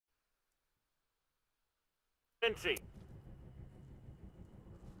Empty.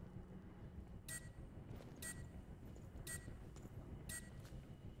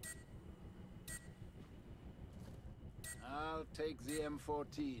 I'll take the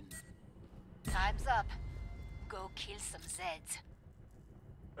M14. Time's up. Go kill some zeds.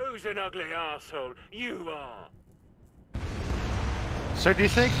 Who's an ugly asshole? You are. So do you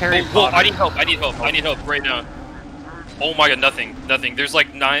think Harry Whoa, Potter... I need help, I need help, I need help right now. Oh my god, nothing. There's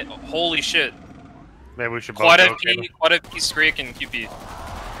like 9. Holy shit. Maybe we should Quad both FP, Quad FP, Scrake, and QP.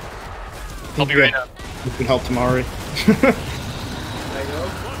 Help me Okay. right now. You can help Tamari. There you go.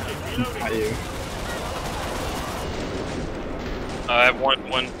 Not you. I have one.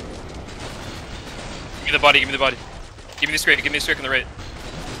 Give me the body, give me the body. Give me the Scrake on the right.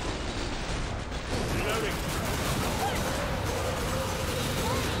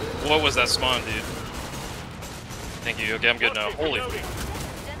 What was that spawn, dude? Thank you. Okay, I'm good now. Holy.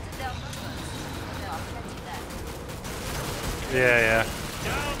 Yeah.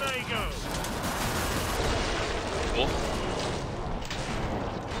 Down they go. Cool.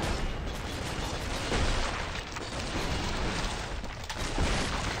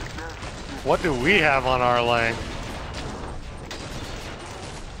 What do we have on our lane?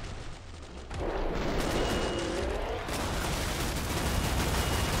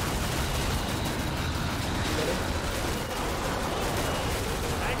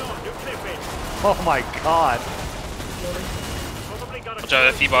 Hang on, you clip it. Oh my god. Probably got a Watch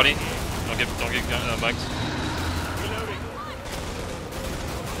out, FE body. Don't get bugs. reloading.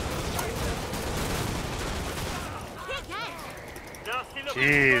 Nasty looking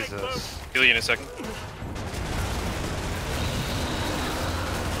Jesus. Heal you in a second.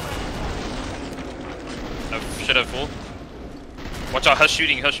 Should have full. Watch out, hush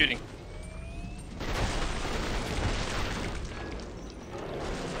shooting.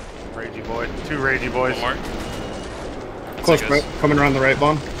 Ragey boy. 2 ragey boys. One more. Close right, coming around the right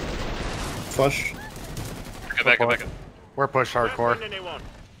bomb. Flush. Back up. We're pushed hardcore. Weapon anyone.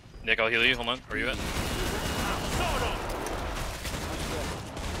 Nick, I'll heal you. Hold on. Where are you at? Sword off.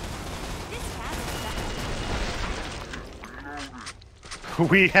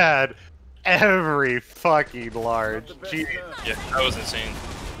 We had every fucking large. Gee. Yeah, that was insane.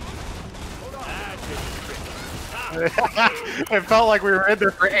 It felt like we were in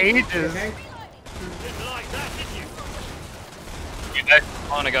there for ages. Didn't like that, did you? Dude, that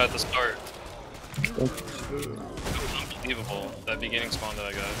spawn I got at the start. Unbelievable. That beginning spawn that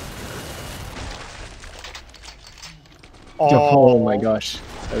I got. Oh my gosh.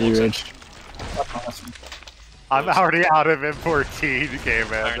 Are you rich? I'm already out of M14 game,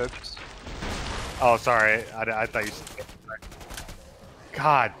 man. Iron That's- Fist. Oh, sorry. I thought you said...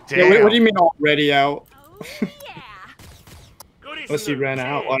 God Yeah, damn. what do you mean already out? Goodies Unless you in the ran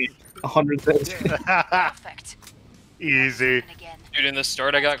out tin. like 100 things. Perfect. Easy. And again. Dude, in the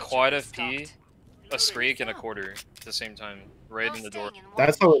start I got quad FP, a Scrake, and a quarter at the same time. Right in the door.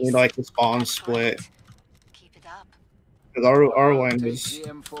 That's how we need like the spawn split. Keep it up. Because our line Take was the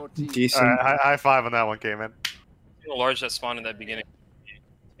M14. decent. Alright, high five on that one, Cayman. The large that spawned in that beginning.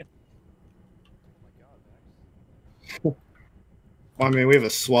 I mean, we have a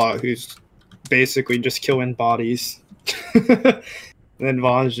SWAT who's basically just killing bodies. And then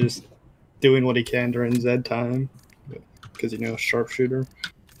Vaughn's just doing what he can during Z time. Because, you know, sharpshooter.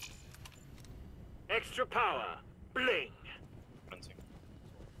 Extra power. Bling.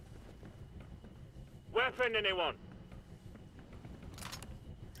 Weapon anyone.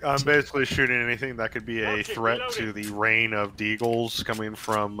 I'm basically shooting anything that could be a threat to the rain of deagles coming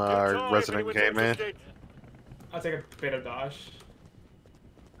from Resident Cayman. I'll take a bit of dodge.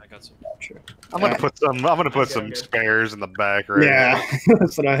 I got some. I'm gonna put some. I'm gonna put some good. spares in the back right Yeah,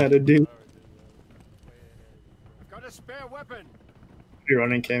 that's what I had to do. Got a spare weapon. You're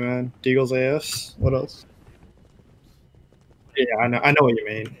running K-Man. Deagle's AS. What else? Yeah, I know what you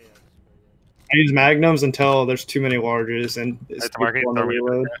mean. I use magnums until there's too many larges and it's Hey, Mark, on the throw me a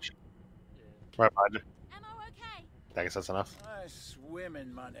reload. crash. Right behind you. Ammo okay. I guess that's enough. I swim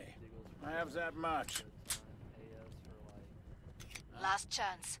in money. I have that much. Last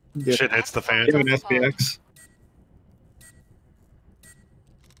chance. Yeah. Shit hits the fan. Give an SPX.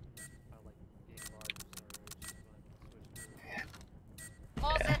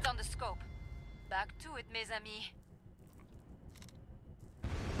 All set on the scope. Back to it, mes amis.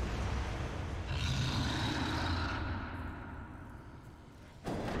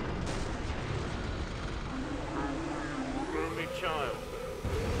 Only child.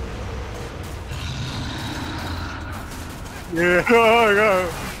 Yeah, go.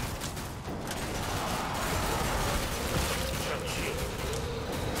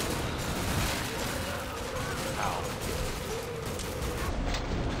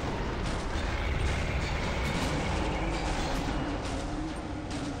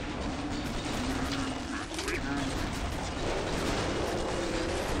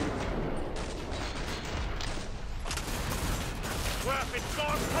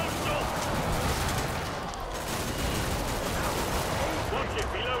 more postal! Watch it,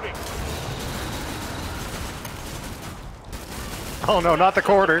 reloading. Oh no, not the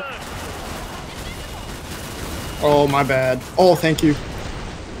quarter. Oh, my bad. Oh, thank you.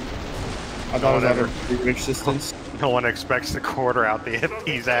 I thought it was out Whatever. of reach distance. No one expects the quarter out the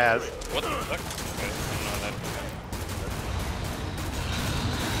hippies ass. What the fuck? Okay, I don't know that.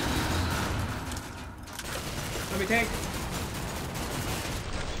 Let me tank.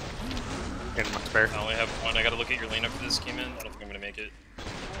 In my spare. I only have one. I gotta look at your lane up for this came in. I don't think I'm gonna make it.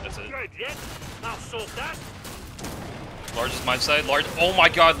 That's it. Good, yet? I'll sort that. Large is my side. Large. Oh my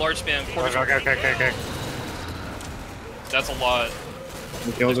god, large spam. Okay. That's a lot.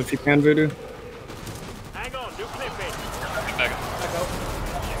 Some kills if you can, Voodoo. Hang on, new clip in. Get back. Back up.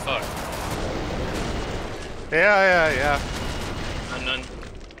 Fuck. Yeah. None.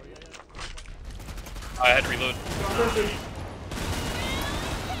 I had to reload.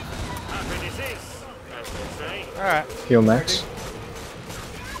 Happy this is, as they say. Alright. Heal max.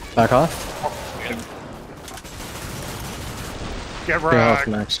 Back off. Get Heal off right.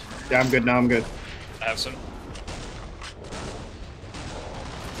 max. Yeah, I'm good now. I'm good. I have some.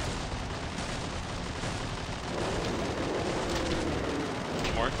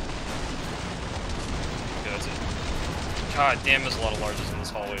 More. Okay, that's it. God damn, there's a lot of larges in this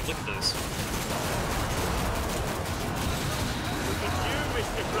hallway. Look at this. It's you,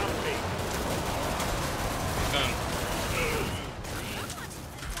 Mr. Grumpy. Gun.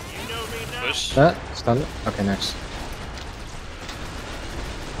 You know me now. Push. That? Stun it? Okay, nice.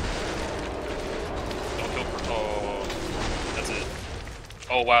 Don't kill for. Oh. That's it.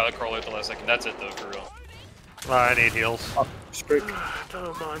 Oh wow, that crawled out the last second. That's it though, for real. I need heals. Straight.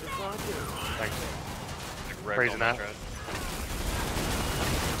 Don't mind if I do. Thanks. Like, wrecked Praising on my that. trad.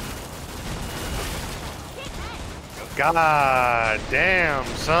 God damn,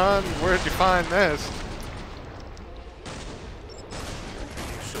 son. Where'd you find this?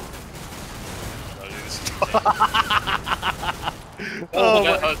 Oh, dude, this is Oh,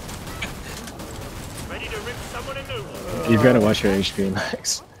 that, Ready to rip someone a new one. You've got to watch your HP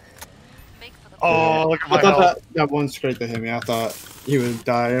max. Make for the oh, look at my I thought health. that one straight to him. Yeah, I thought he would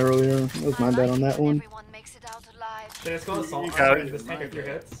die earlier. That was my bad on that one. Everyone makes it out alive. Should I just go assault You got armor it. and just tank a few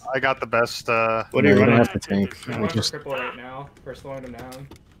hits? I got the best, What are No, you you don't running? have to tank. I'm We going for just cripple right now for slowing them down.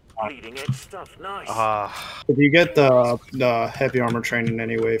 Bleeding edge stuff, nice. If you get the heavy armor training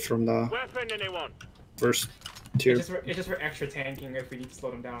anyway from the Weapon, anyone? first tier, It's just for extra tanking if we need to slow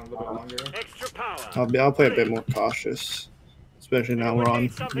them down a little bit longer. Extra power. I'll play a bit more cautious, especially now we're on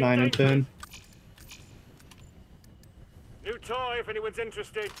 9 and 10. New toy if anyone's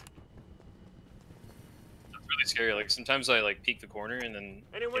interested. That's really scary. Like sometimes I like peek the corner and then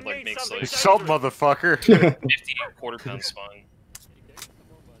Anyone it like need makes something? like Salt motherfucker. 50 quarter-pound spawn.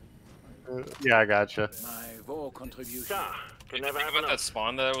 Yeah, I gotcha. My Vor contribution. Ah, can The never thing have about that enough.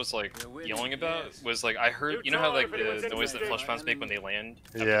 spawn that I was like yelling about was like I heard, you know how like the noise that flush spawns make when they land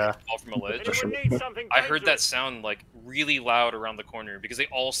after Yeah. they fall from a ledge? Anyone need something I heard that dangerous? sound like really loud around the corner because they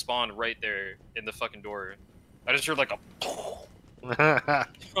all spawned right there in the fucking door. I just heard like a like, oh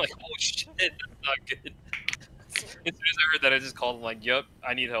shit, that's not good. As soon as I heard that, I just called them like, yup,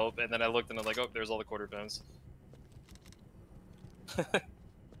 I need help, and then I looked and I'm like, oh, there's all the quarter pounds.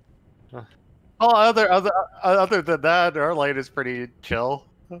 Oh, other than that, our lane is pretty chill.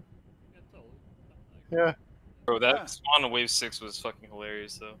 Yeah. Bro, that spawn on wave 6 was fucking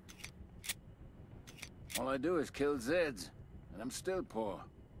hilarious though. All I do is kill zeds, and I'm still poor.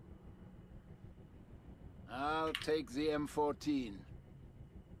 I'll take the M14.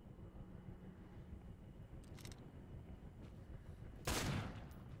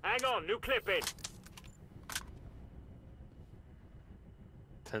 Hang on, new clip in.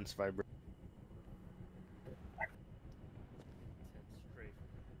 Tense vibration.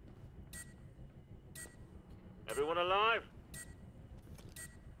 Everyone alive?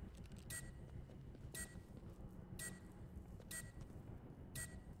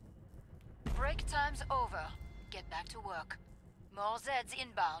 Break time's over. Get back to work. More Zeds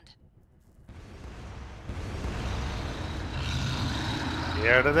inbound.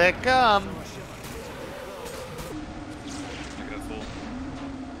 Here they come. I got full.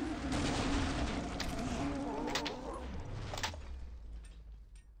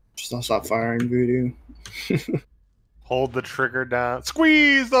 Just don't stop firing, Voodoo. Hold the trigger down.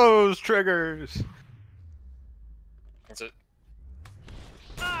 Squeeze those triggers. That's it.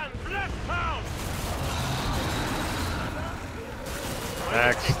 And left pound!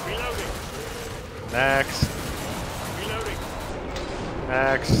 Next. Reloading. Next. Reloading.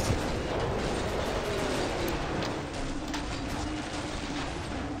 Next.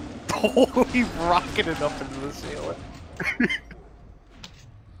 Oh, he rocketed up into the ceiling.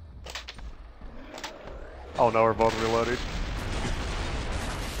 Oh no, we're both reloaded.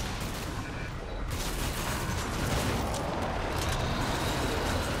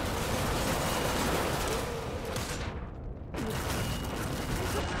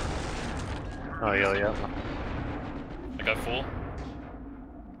 Oh yeah. I got full.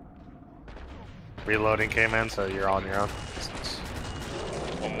 Reloading came in, so you're on your own.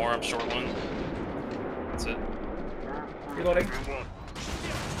 One more, I'm short one. That's it. Reloading.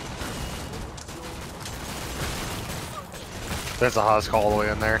 There's a husk all the way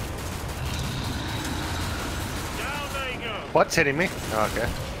in there. Down they go. What's hitting me? Oh, okay.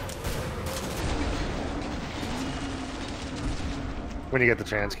 When you get the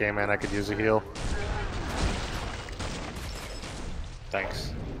chance, K-Man, I could use a heal.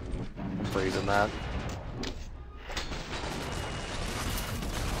 Thanks. Freezing that.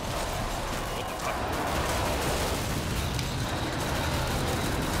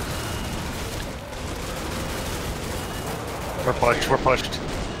 We're pushed.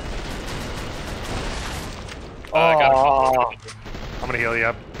 I got Oh, I'm gonna heal you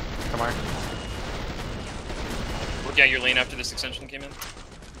up. Come on. Look at your lane after this extension came in.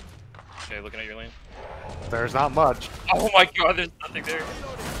 Okay, looking at your lane. There's not much. Oh my god, there's nothing there.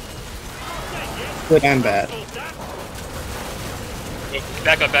 Good and bad. Oh,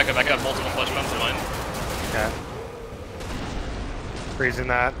 back up. I got multiple flesh bombs in mine. Okay. Freezing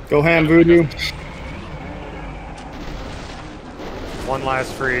that. Go ham, Voodoo. One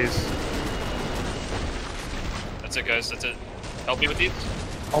last freeze. That's it, guys. That's it. Help me with these.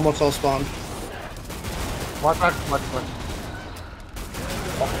 Almost all spawned. What?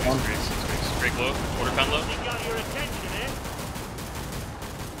 Break low. Quarter pound low. You got your attention, eh?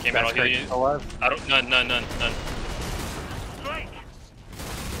 Came out, I'll heal you. Alive. I don't. None. Strike.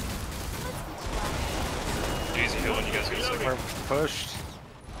 Easy heal when you guys get a second. We're pushed.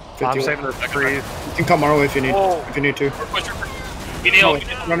 50 I'm saving the freeze. You can come our way if you need. Oh. If you need to. Push. We need help.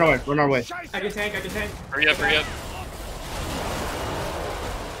 Run our way. I can tank. Hurry up.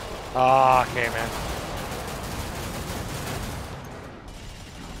 Ah, okay, man.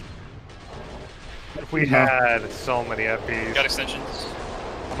 We had so many FPs. Got extensions.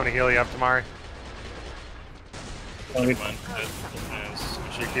 I'm gonna heal you up, Tamari. Keep mine. Good. Nice.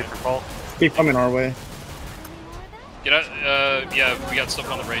 You keep your full. Keep coming our way. Get out. Yeah, we got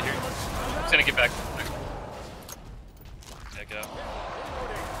stuff on the right here. I'm just gonna get back. Yeah, get out.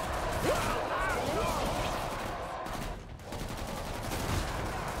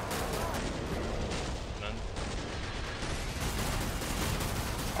 None.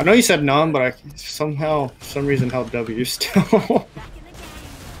 I know you said none, but I somehow, for some reason, held W still.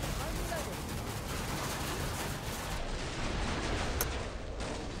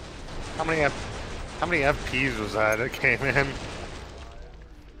 How many FPs was that? It came in.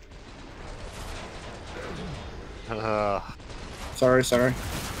 Sorry. I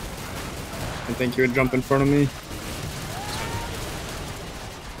think you would jump in front of me.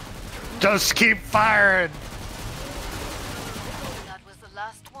 Just keep firing. That was the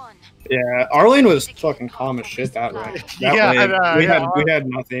last one. Yeah, Arlene was fucking calm as shit that way. That Yeah, way, I know, we yeah. had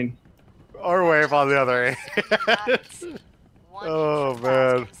nothing. Or wave on the other end. One Oh, inch of fast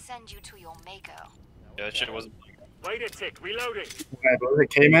man. can send you to your maker. Yeah, that shit wasn't. Wait a tick. Reloading. Right, was it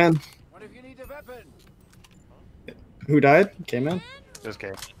K-Man? What if you need a weapon? Who died? K-Man? Just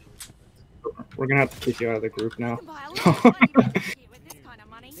kidding. We're gonna have to kick you out of the group now.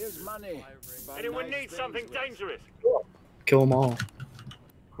 Here's money. Buy Anyone nice need things something with- dangerous? Kill them all.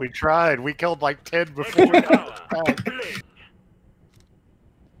 We tried. We killed like 10 before. Extra power. Bling.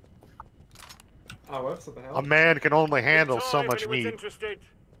 Oh, whoops, what the hell? A man can only handle Good so time, much anyone's meat. Interested.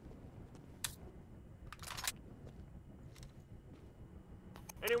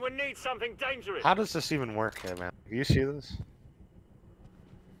 Anyone need something dangerous? How does this even work here, man? Do you see this?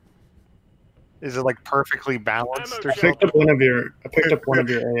 Is it like perfectly balanced or I picked something? up one of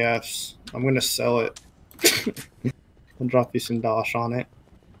your AFs. I'm gonna sell it. I'll drop you some dosh on it.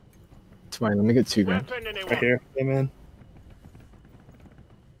 It's fine, let me get 2 grand. Weapon, anyone? Right here. Hey man.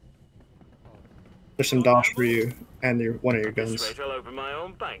 There's some dosh for you and one of your This guns. rate, I'll open my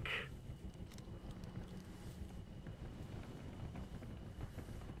own bank.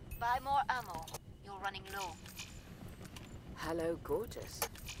 Buy more ammo. You're running low. Hello, gorgeous.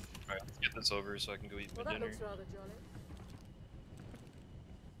 Alright, let's get this over so I can go eat my dinner. rather jolly.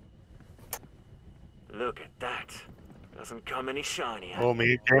 Look at that. Doesn't come any shinier. Oh,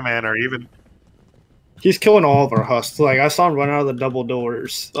 me, K-Man, or even. He's killing all of our husks. Like I saw him run out of the double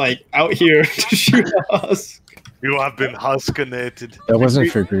doors, like out here to shoot a husk. You have been huskinated. That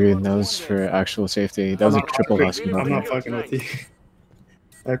wasn't for greed. That was for actual safety. That was a triple husk. I'm not fucking with you.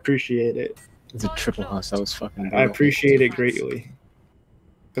 I appreciate it. It's a triple husk. That was fucking I brutal. appreciate it greatly.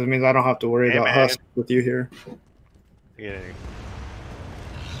 Because it means I don't have to worry Hey, about man. husks with you here. Yeah.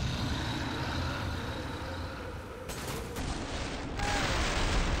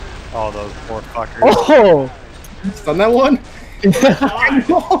 Oh, those poor fuckers. Oh! On that one?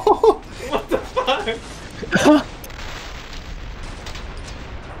 What the fuck?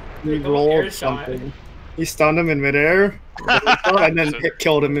 He Come on, rolled air shot. something. He stunned him in midair, with a headshot, and then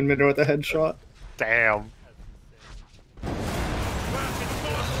killed him in midair with a headshot. Damn.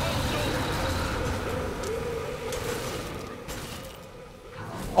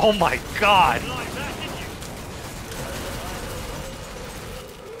 Oh my god!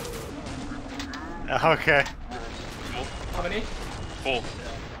 Okay. How many? Full.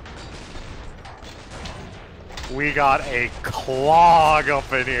 We got a clog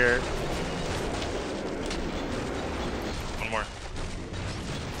up in here. One more.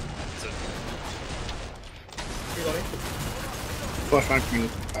 That's it. Reloading. Flush on King.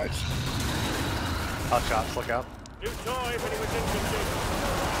 Nice. Hot shots, look out. New toy if anyone's interested.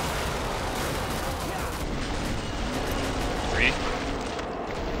 3.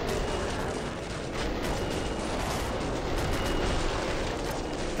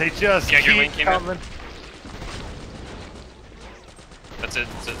 They just Yeah, your wing keep came in. coming. That's it.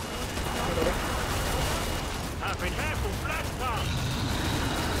 That's it. Be careful, flash pass.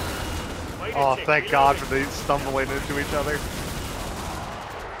 Wait a Oh, tick, thank God reloading. for these stumbling into each other.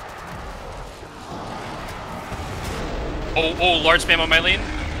 Oh, large spam on my lane.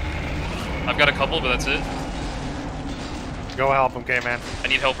 I've got a couple, but that's it. Go help him, K-Man. I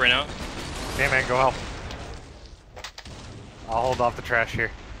need help right now. K-Man, go help. I'll hold off the trash here.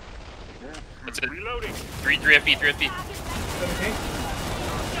 That's it. Reloading. 3 FP, 3 FP. 17.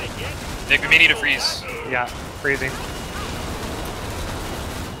 Nick, we may need a freeze. Yeah, freezing.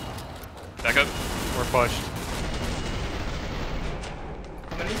 Back up. We're pushed.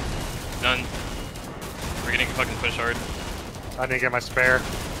 How many? None. We're getting fucking push hard. I need to get my spare.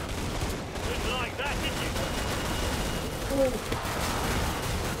 Didn't like that, did you?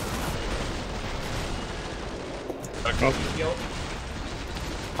 Okay. Yo.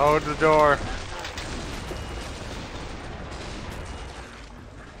 Hold the door.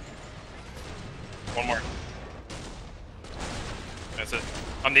 One more. That's it.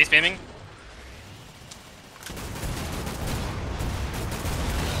 I'm day spamming.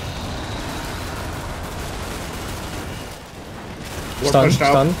 We're Stun, pushed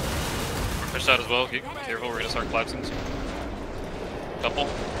out. stun. Pushed out as well. Get careful, we're gonna start collapsing soon. Couple.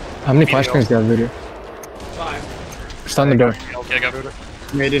 How many flashbangs do you have, Voodoo? 5. Stun the door. Yeah, go.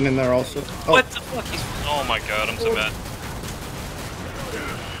 Made it in there also. Oh, What the fuck? Oh my god, I'm so bad.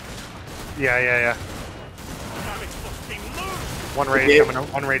 Yeah. One rage Yeah.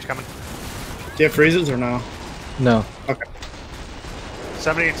 coming. One rage coming. do you have freezes or no? No. Okay.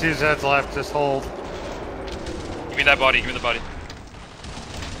 72 Zeds left. Just hold. Give me that body, give me the body.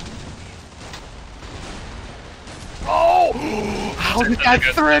 Oh! How did that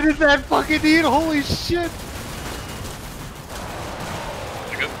Good. threaded that fucking needle? Holy shit!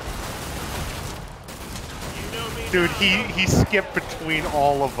 You're good. Dude, he skipped between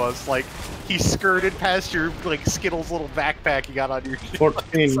all of us. Like, he skirted past your, like, Skittles little backpack you got on your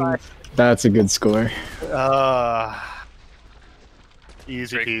 14. That's a good score.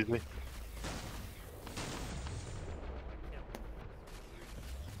 Easy Great. peasy.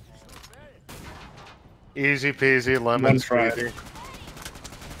 Easy peasy, lemon Lemon fried. squeezy.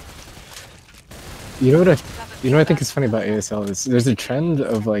 You know what I think is funny about ASL is there's a trend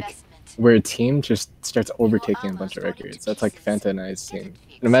of like where a team just starts overtaking a bunch of records. That's like Fanta and I's team.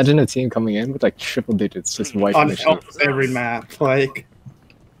 And imagine a team coming in with like triple digits, just wiping On the shit. every map. Like,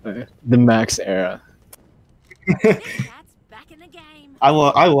 The max era. I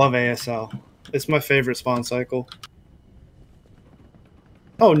love ASL. It's my favorite spawn cycle.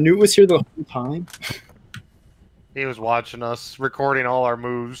 Oh, Newt was here the whole time? He was watching us, recording all our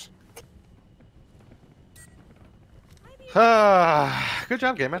moves. Good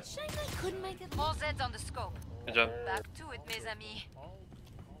job, game man. More Zeds on the scope. Good job. Back to it, mes amis.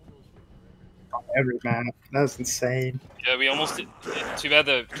 On every map. That's insane. Yeah, we almost did. Too bad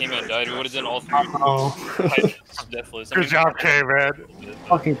the K-Man died. We would have done all 3. Oh. Deathless. Good job, K-Man.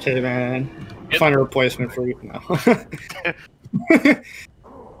 Fucking K-Man. Find a replacement for you now. It's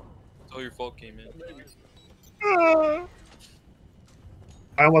all your fault, K-Man.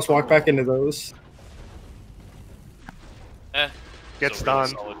 I almost walked back into those. Eh. Gets So really done.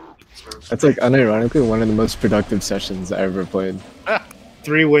 solid. That's like unironically one of the most productive sessions I ever played.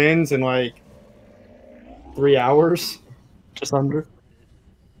 3 wins in like 3 hours, just under.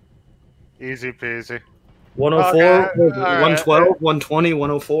 Easy peasy. 104, Okay, alright. 112, 120,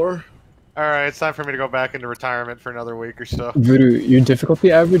 104. Alright, it's time for me to go back into retirement for another week or so. Voodoo, your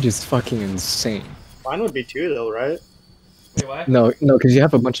difficulty average is fucking insane. Mine would be 2 though, right? Wait, what? No, because you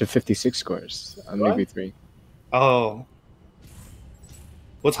have a bunch of 56 scores on What? maybe 3. Oh.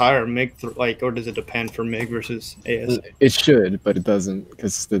 What's higher, MiG, like, or does it depend for MiG versus AS? It should, but it doesn't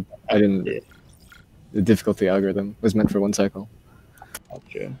because Yeah. the difficulty algorithm was meant for 1 cycle.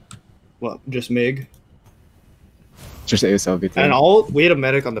 Gotcha. What, just MiG? Just ASL v3. And we had a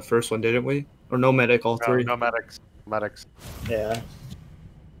medic on the first one, didn't we? Or no medic, all 3? No medics. Medics. Yeah.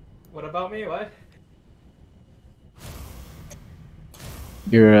 What about me? What?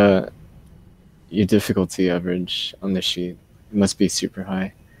 Your difficulty average on the sheet must be super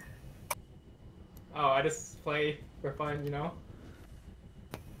high. Oh, I just play for fun, you know?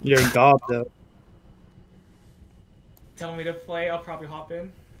 You're a god, though. Tell me to play, I'll probably hop in.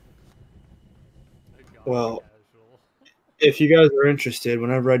 Well, if you guys are interested,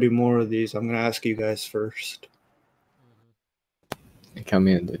 whenever I do more of these, I'm going to ask you guys first. Count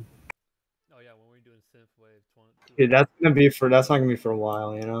me in, dude. Oh yeah, when we're doing synthwave 20. Dude, that's not gonna be for a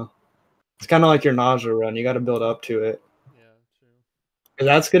while, you know. It's kind of like your nausea run. You got to build up to it. Yeah, true. 'Cause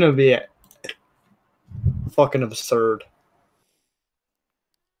that's gonna be fucking absurd.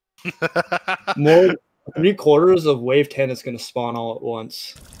 More 3/4 of wave 10 is gonna spawn all at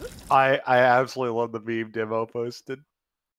once. I absolutely love the meme Demo posted.